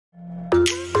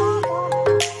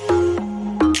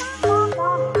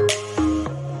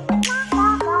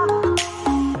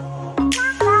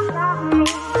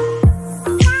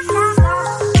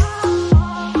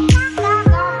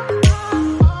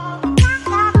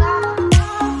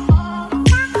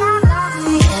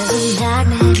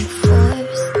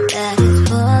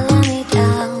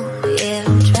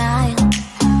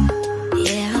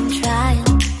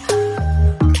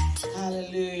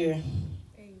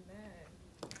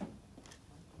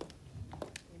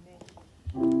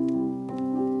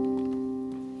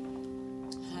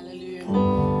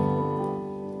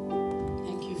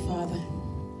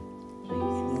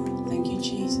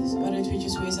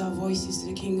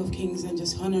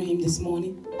honor him this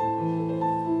morning?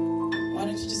 Why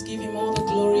don't you just give him all the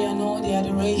glory and all the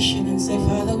adoration and say,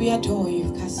 Father, we adore you.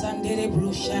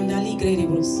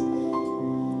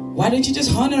 Why don't you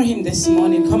just honor him this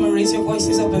morning? Come and raise your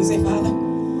voices up and say, Father,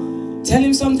 tell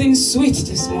him something sweet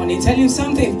this morning. Tell him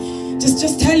something.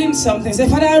 Just tell him something. Say,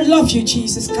 Father, I love you,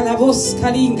 Jesus. Tell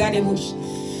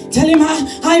him,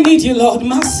 I need you, Lord.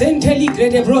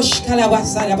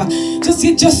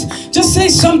 Just say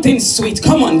something sweet.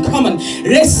 Come on, come on. Tell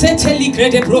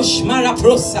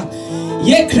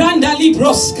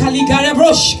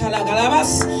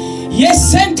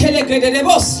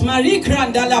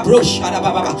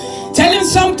him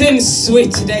something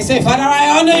sweet today. Say, Father,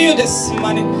 I honor you this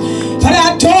morning. Father,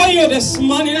 I adore you this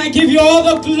morning. I give you all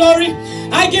the glory.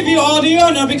 I give you all the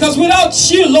honor, because without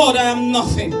you, Lord, I am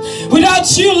nothing.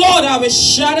 Without you, Lord, I will be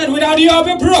shattered. Without you, I'll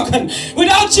be broken.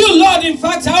 Without you, Lord, in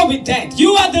fact, I'll be dead.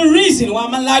 You are the reason why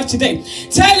I'm alive today.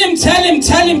 Tell him, tell him,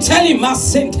 tell him, tell him.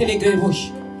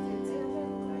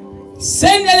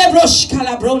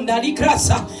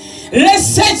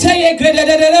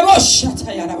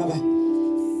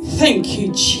 Thank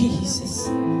you, Jesus.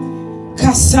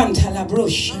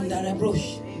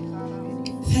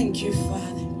 Thank you, Father.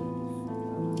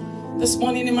 This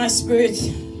morning in my spirit,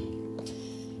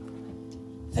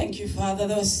 thank you, Father.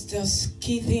 There's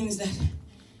key things that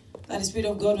the Spirit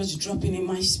of God was dropping in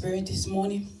my spirit this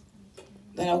morning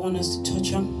that I want us to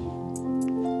touch on.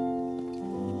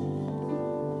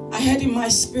 I heard in my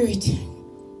spirit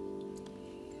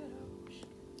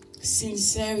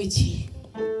sincerity.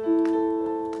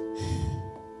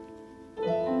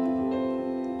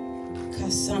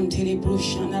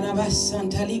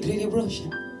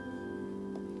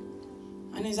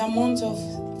 And it's a month of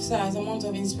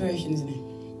inspiration, isn't it?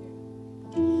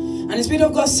 And the Spirit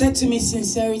of God said to me,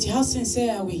 sincerity. How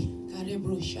sincere are we? I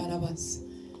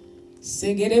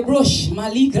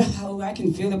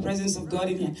can feel the presence of God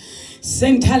in here.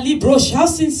 How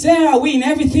sincere are we in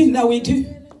everything that we do?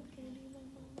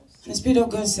 And the Spirit of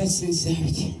God says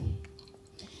sincerity.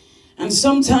 And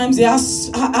sometimes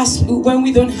when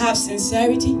we don't have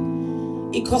sincerity,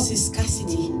 it causes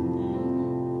scarcity.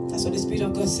 That's what the Spirit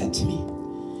of God said to me.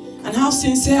 And how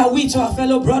sincere are we to our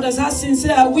fellow brothers? How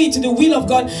sincere are we to the will of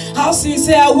God? How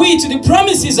sincere are we to the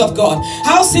promises of God?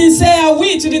 How sincere are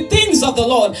we to the things of the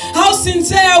Lord? How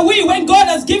sincere are we when God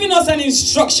has given us an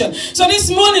instruction? So this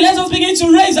morning, let us begin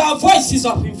to raise our voices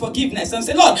up in forgiveness and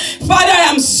say, Lord, Father, I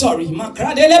am sorry. Begin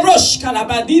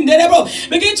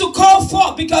to call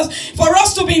forth, because for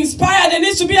us to be inspired, there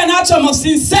needs to be an atom of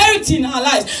sincerity in our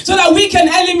lives so that we can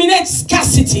eliminate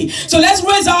scarcity. So let's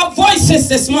raise our voices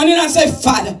this morning and say,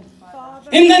 Father,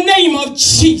 in the name of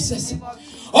Jesus.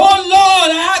 Oh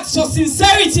Lord, I ask for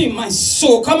sincerity in my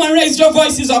soul. Come and raise your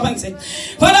voices up and say,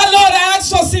 Father, Lord, I ask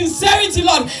for sincerity,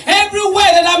 Lord.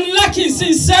 Everywhere that I'm lacking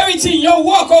sincerity in your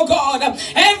work, oh God.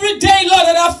 Every day, Lord,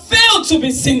 that I fail to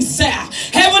be sincere.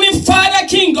 Heavenly Father,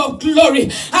 King of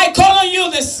glory, I call on you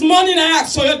this morning. I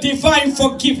ask for your divine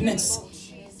forgiveness.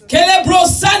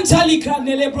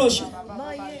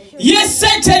 Yes,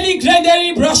 seteli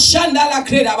grederi brashanda la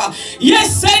credaba.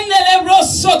 Yes, sendele bro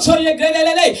soto ye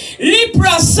gredelele.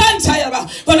 Libra santa yaba.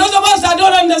 For those of us that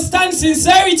don't understand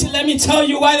sincerity, let me tell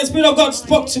you why the Spirit of God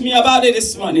spoke to me about it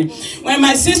this morning. When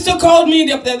my sister called me,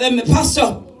 the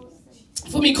pastor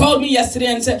for me called me yesterday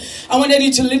and said, I wanted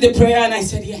you to lead the prayer, and I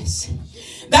said yes.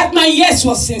 That my yes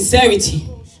was sincerity.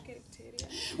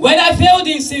 When I failed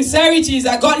in sincerity is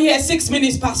I got here 6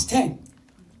 minutes past 10.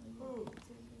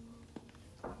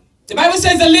 The Bible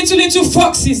says the little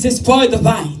foxes, they spoil the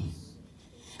vine.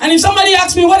 And if somebody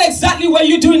asks me, what exactly were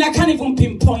you doing? I can't even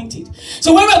pinpoint it.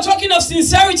 So when we're talking of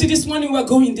sincerity this morning, we're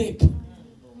going deep.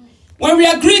 When we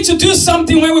agree to do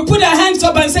something, when we put our hands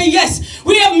up and say, yes,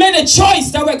 we have made a choice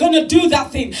that we're going to do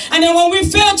that thing. And then when we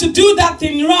fail to do that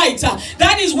thing right,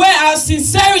 that is where our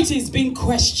sincerity is being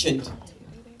questioned.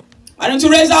 Why don't you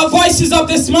raise our voices up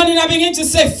this morning and begin to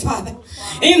say, Father,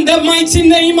 in the mighty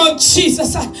name of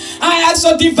Jesus, I ask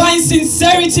for divine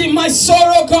sincerity in my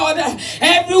sorrow, God.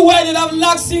 Everywhere that I've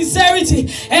lacked sincerity,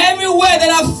 everywhere that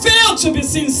I've failed to be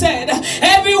sincere,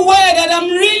 everywhere that I'm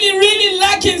really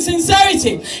lacking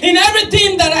sincerity in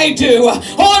everything that I do.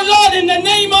 Oh Lord, in the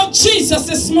name of Jesus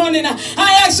this morning,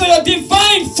 I ask for your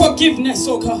divine forgiveness,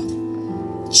 oh God.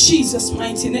 Jesus'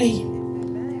 mighty name.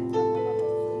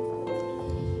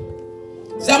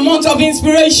 It's a month of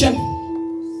inspiration.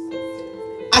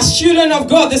 As children of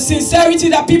God, the sincerity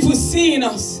that people see in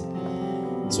us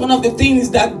is one of the things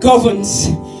that governs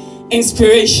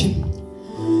inspiration.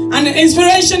 And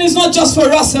inspiration is not just for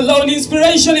us alone.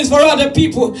 Inspiration is for other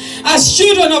people. As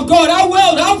children of God, how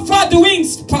far do we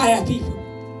inspire people?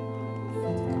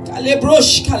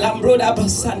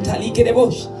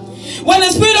 When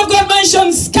the Spirit of God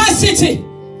mentions scarcity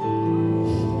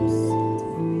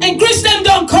in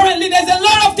Christendom currently, there's a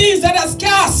lot of things that are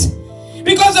scarce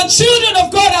because the children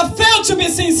of God have failed to be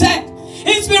sincere.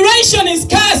 Inspiration is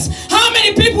scarce. How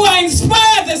many people are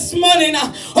inspired this morning?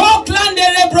 Why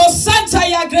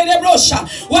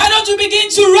don't you begin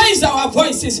to raise our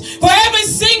voices for every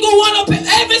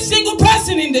single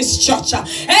person in this church,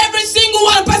 every single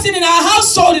one person in our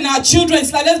household, in our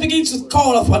children's life? Let's begin to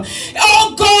call upon.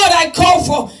 Oh God, I call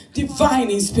for divine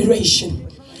inspiration.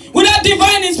 Without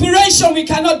divine inspiration, we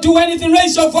cannot do anything.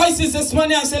 Raise your voices this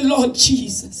morning and say, Lord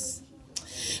Jesus,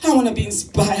 I want to be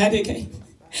inspired again.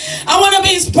 I want to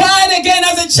be inspired again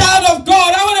as a child of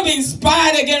God. I want to be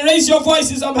inspired again. Raise your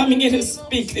voices up and begin to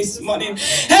speak this morning.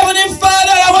 Heavenly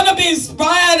Father, I want to be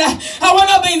inspired. I want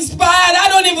to be inspired. I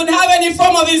don't even have any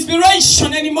form of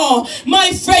inspiration anymore.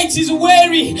 My faith is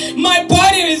weary. My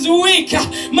body is weak.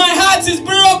 My heart is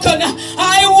broken.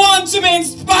 I want to be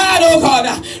inspired, oh God.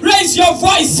 Raise your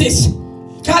voices.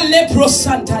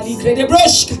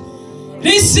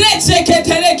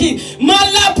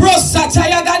 Mala prosata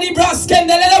ya gani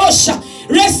braskendelele bosha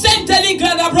recently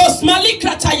grada bros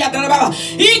malikrata ya daraba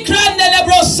ikrandele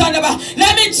brosanaba.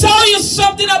 Let me tell you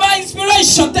something about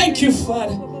inspiration. Thank you,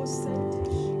 Father.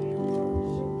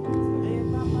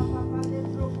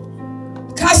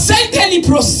 Kasenteli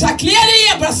prosakliere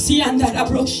ya brasianda la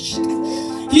brosh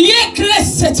ye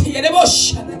kresete ya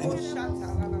bosha.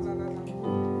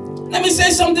 Let me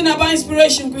say something about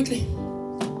inspiration quickly.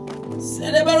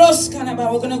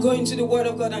 We're going to go into the Word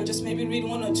of God and just maybe read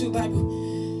one or two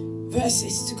Bible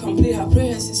verses to complete our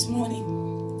prayers this morning.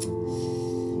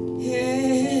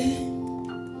 Yeah.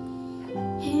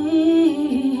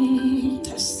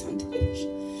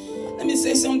 Let me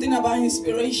say something about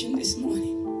inspiration this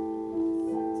morning.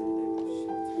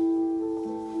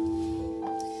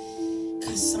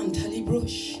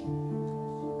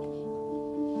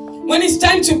 When it's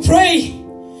time to pray,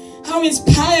 how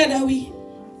inspired are we?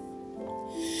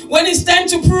 When it's time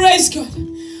to praise God,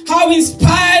 how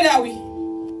inspired are we?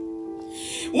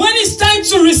 When it's time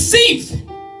to receive,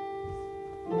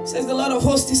 says the Lord of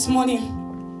hosts this morning,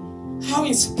 how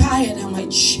inspired are my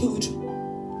children?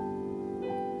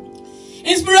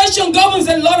 Inspiration governs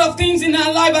a lot of things in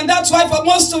our life, and that's why for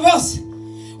most of us,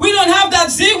 we don't have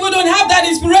that zeal, we don't have that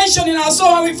inspiration in our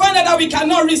soul, and we find out that we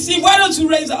cannot receive. Why don't you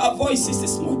raise our voices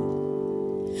this morning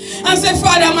and say,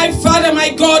 Father, my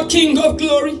God, King of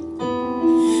glory,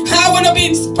 I want to be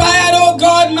inspired, oh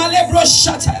God. I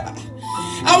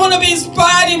want to be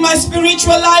inspired in my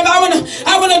spiritual life. I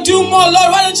want to do more,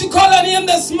 Lord. Why don't you call on Him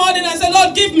this morning and say,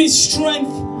 Lord, give me strength.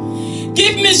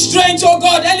 Give me strength, oh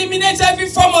God. Eliminate every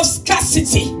form of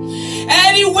scarcity.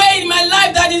 Any way in my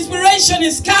life that inspiration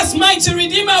is scarce, mighty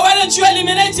Redeemer, why don't you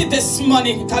eliminate it this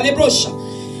morning?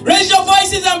 Raise your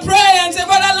voices and pray and say,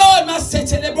 Father Lord, there are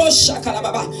certain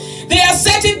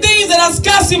things that are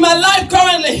scarce in my life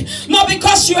currently, not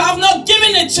because you have not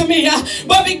given it to me,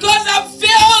 but because I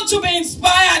failed to be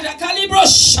inspired.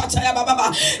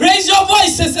 Raise your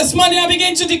voices this morning and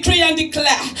begin to decree and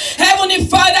declare, Heavenly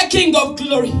Father, King of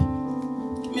glory,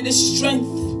 give me the strength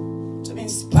to be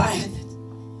inspired.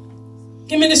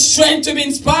 Give me the strength to be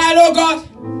inspired, oh God.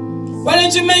 Why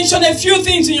don't you mention a few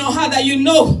things in your heart that you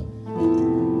know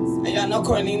and you are not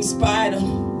currently inspired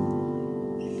on?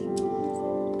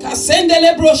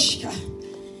 Kasendele broshka,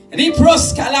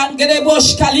 riproska langere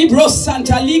boshka libros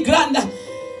santa ligranda,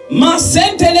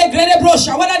 masentele grede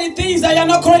brosha. What are the things that you are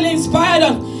not currently inspired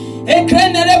on? Is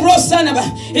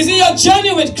it your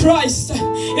journey with Christ?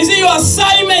 Is it your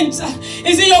assignment?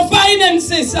 Is it your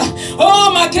finances?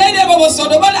 Oh,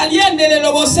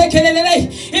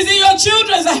 is it your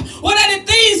children? What are the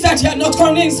things that you are not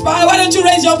currently inspired? Why don't you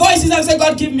raise your voices and say,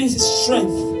 God, give me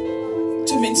strength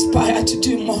to be inspired to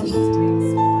do more,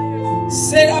 Lord.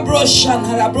 Sarah broshan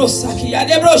harabroski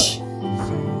adebrosh.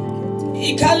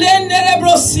 Ikalendere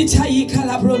brosita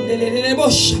ikalabrondelele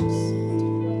bosha.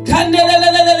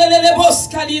 Kandelele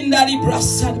boskalinda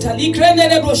librasanta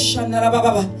likrendele broshana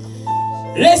baba.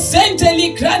 Resente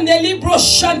likrandeli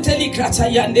broshante likrata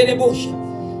yandele bosha.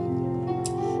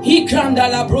 He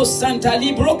krandala brosanta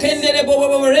librokendele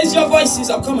bobo. Raise your voices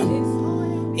up, come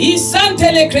on. He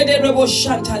santele kredele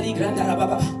boshanta ligrandala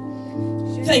baba.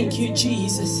 Thank you,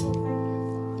 Jesus.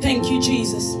 Thank you,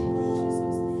 Jesus.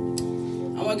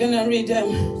 And we're going to read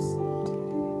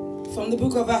from the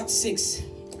book of Acts 6.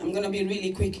 I'm going to be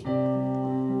really quick.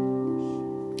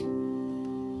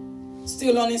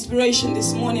 Still on inspiration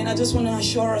this morning. I just want to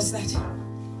assure us that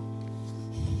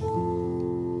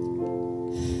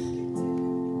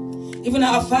even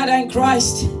our Father in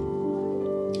Christ,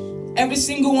 Every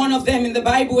single one of them in the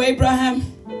Bible, Abraham,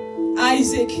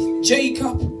 Isaac,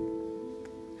 Jacob,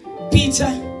 Peter,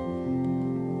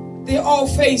 they all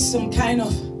faced some kind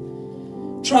of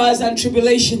trials and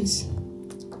tribulations.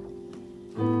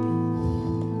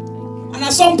 And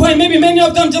at some point, maybe many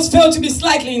of them just felt to be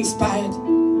slightly inspired.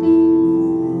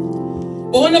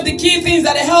 But one of the key things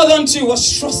that they held on to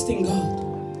was trusting God.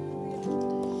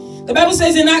 The Bible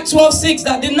says in Acts 12:6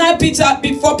 that the night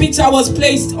before Peter was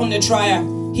placed on the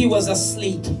trial, he was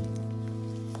asleep.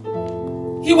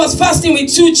 He was fasting with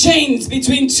 2 chains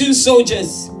between 2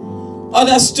 soldiers.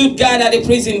 Others stood guard at the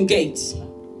prison gate.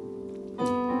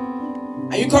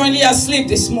 Are you currently asleep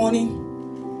this morning?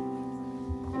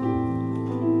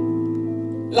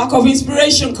 Lack of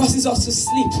inspiration causes us to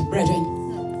sleep, brethren.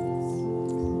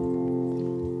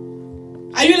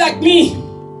 Are you like me?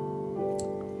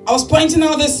 I was pointing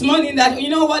out this morning that, you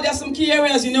know what, there are some key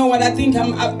areas, you know what, I think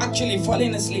I'm actually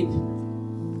falling asleep.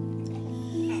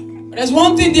 But there's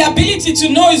one thing, the ability to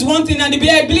know is one thing, and the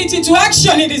ability to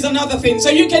action it is another thing. So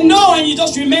you can know and you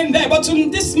just remain there. But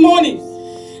this morning,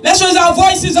 let's raise our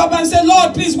voices up and say,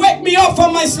 Lord, please wake me up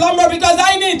from my slumber because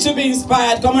I need to be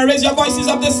inspired. Come and raise your voices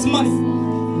up this morning.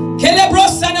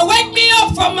 Wake me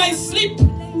up from my sleep.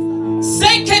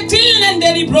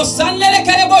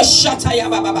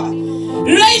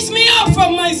 Raise me up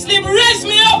from my sleep. Raise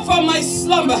me up from my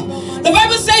slumber. The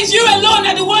Bible says you alone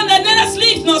are the one that neither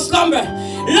sleeps nor slumber.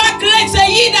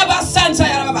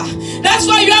 That's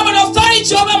why you have an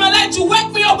authority over my life to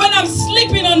wake me up when I'm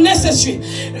sleeping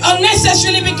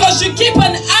unnecessarily, because you keep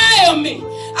an eye on me.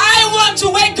 I want to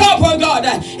wake up, oh God,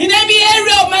 in every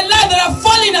area of my life that I'm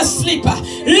falling asleep.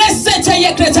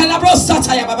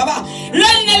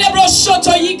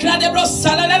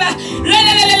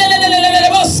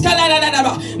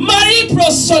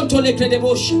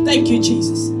 Thank you,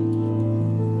 Jesus.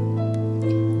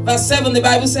 Verse 7, the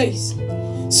Bible says,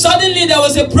 suddenly there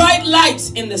was a bright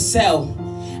light in the cell,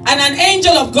 and an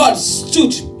angel of God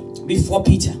stood before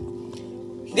Peter.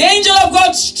 The angel of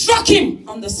God struck him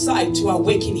on the side to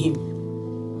awaken him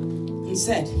and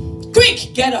said,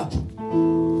 quick, get up.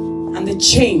 And the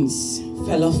chains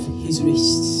fell off his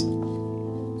wrists.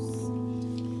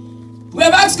 We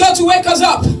have asked God to wake us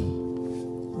up.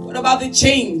 What about the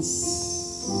chains?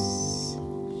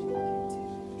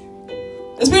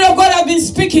 The Spirit of God has been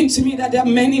speaking to me that there are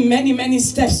many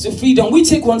steps to freedom. We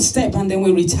take one step and then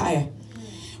we retire.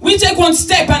 We take one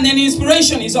step and then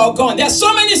inspiration is all gone. There are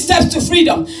so many steps to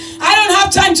freedom. I don't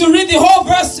have time to read the whole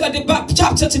verse, the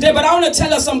chapter today, but I want to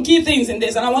tell us some key things in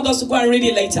this, and I want us to go and read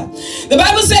it later. The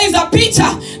Bible says that Peter,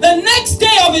 the next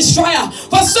day of his trial,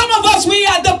 for some of us, we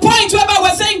are at the point whereby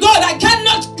we're saying, God, I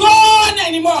cannot go on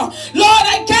anymore. Lord,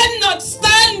 I cannot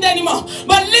stand anymore.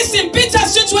 But listen, Peter's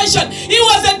situation, it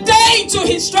was a day to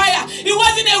his trial. It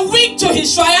wasn't a week to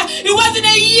his trial. It wasn't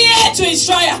a year to his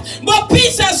trial. But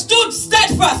Peter stood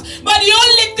steadfast. But the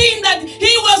only thing that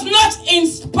he was not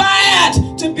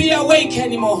inspired to be awake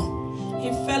anymore. He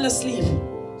fell asleep.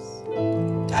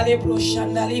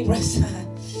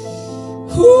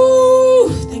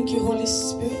 Thank you, Holy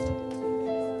Spirit.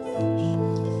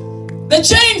 The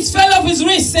chains fell off his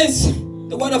wrist, says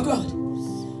the word of God.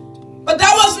 But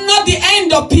that was not the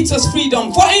end of Peter's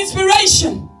freedom. For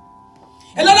inspiration,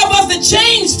 a lot of us, the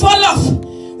chains fall off.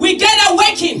 We get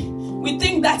awakened. We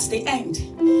think that's the end.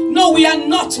 No, we are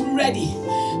not ready.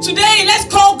 Today, let's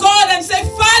call God and say,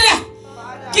 Father,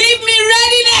 give me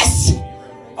readiness.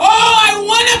 Oh, I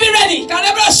want to be ready.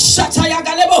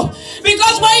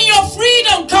 Because when your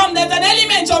freedom comes, there's an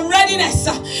element of readiness.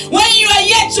 When you are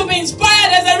yet to be inspired,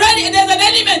 there's an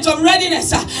element of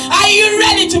readiness. Are you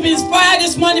ready to be inspired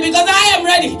this morning? Because I am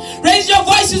ready. Raise your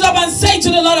voices up and say to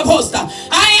the Lord of hosts,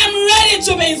 I am ready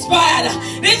to be inspired.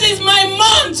 This is my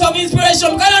month of inspiration.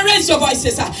 Come on, raise your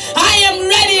voices. I am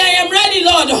ready,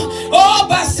 Lord. Oh,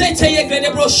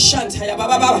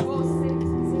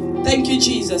 thank you,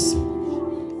 Jesus.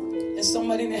 There's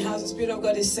somebody in the house, the Spirit of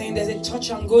God is saying there's a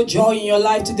touch and go joy in your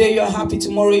life. Today you're happy,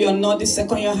 tomorrow you're not. This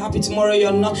second you're happy, tomorrow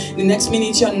you're not. The next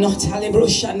minute you're not.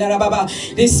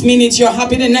 This minute you're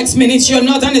happy, the next minute you're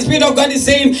not. And the Spirit of God is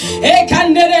saying, I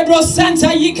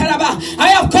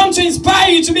have come to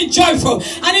inspire you to be joyful.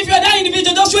 And if you're that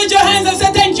individual, just raise your hands and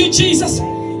say, thank you, Jesus.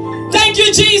 Thank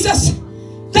you, Jesus.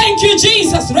 Thank you,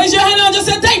 Jesus. Raise your hand and just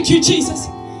say, thank you, Jesus.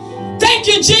 Thank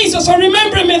you, Jesus, for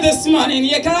remembering me this morning.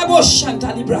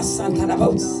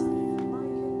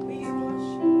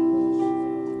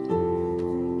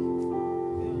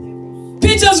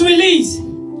 Peter's release,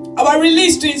 our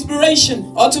release to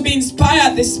inspiration, or to be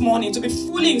inspired this morning, to be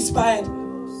fully inspired.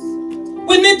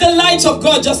 We need the light of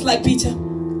God just like Peter.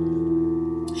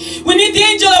 We need the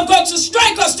angel of God to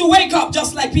strike us to wake up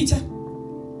just like Peter.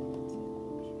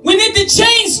 need the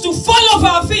chains to fall off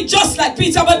our feet just like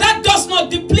Peter, but that does not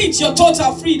deplete your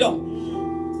total freedom.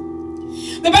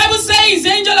 The Bible says, the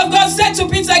angel of God said to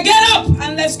Peter, get up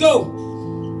and let's go.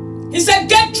 He said,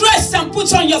 get dressed and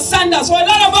put on your sandals. For a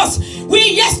lot of us,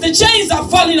 yes, the chains are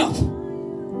falling off.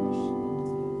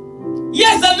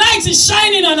 Yes, the light is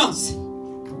shining on us.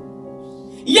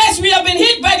 Yes, we have been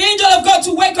hit by the angel of God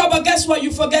to wake up, but guess what?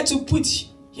 You forget to put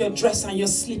your dress and your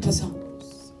slippers on.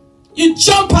 You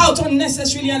jump out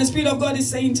unnecessarily, and the Spirit of God is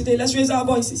saying today, let's raise our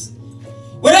voices.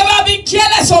 Wherever I've been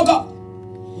careless, oh God,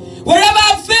 wherever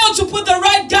I failed to put the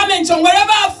right garment on,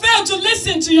 wherever I failed to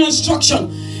listen to your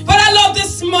instruction, but I love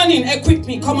this morning, equip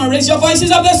me. Come on, raise your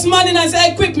voices up this morning and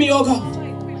say, equip me, oh God.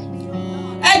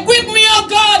 Equip me, oh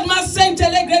God,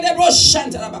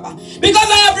 because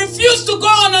I have refused to go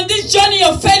on this journey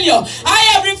of failure. I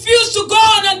have refused to go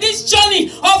on this journey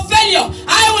of failure.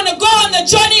 I want to go on the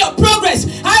journey of progress.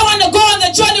 I want to go on the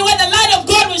journey where the light of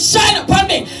God will shine upon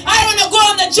me. I want to go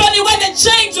on the journey where the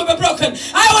chains will be broken.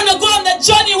 I want to go on the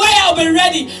journey where I'll be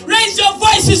ready. Raise your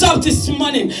voices up this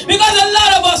morning, because a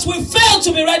lot of us, we fail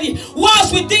to be ready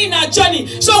whilst within our journey.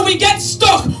 So we get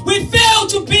stuck. We fail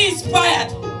to be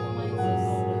inspired.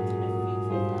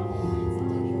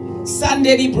 Thank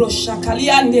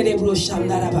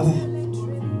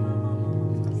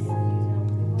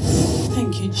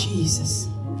you, Jesus.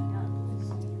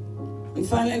 And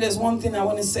finally, there's one thing I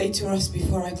want to say to us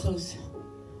before I close.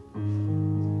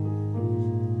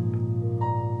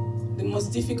 The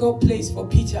most difficult place for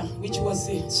Peter, which was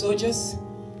the soldiers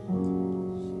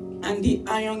and the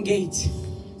iron gate,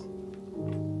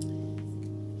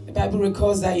 the Bible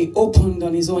records that he opened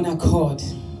on his own accord.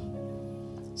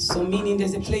 So meaning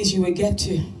there's a place you will get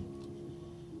to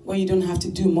where you don't have to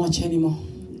do much anymore.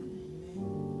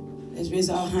 Let's raise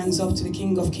our hands up to the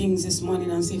King of Kings this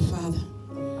morning and say, Father,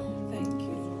 thank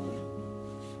you.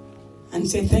 And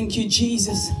say, thank you,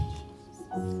 Jesus.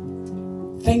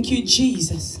 Thank you,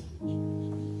 Jesus.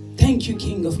 Thank you,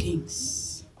 King of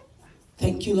Kings.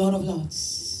 Thank you, Lord of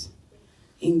Lords.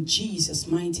 In Jesus'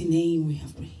 mighty name we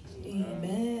have prayed.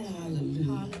 Amen.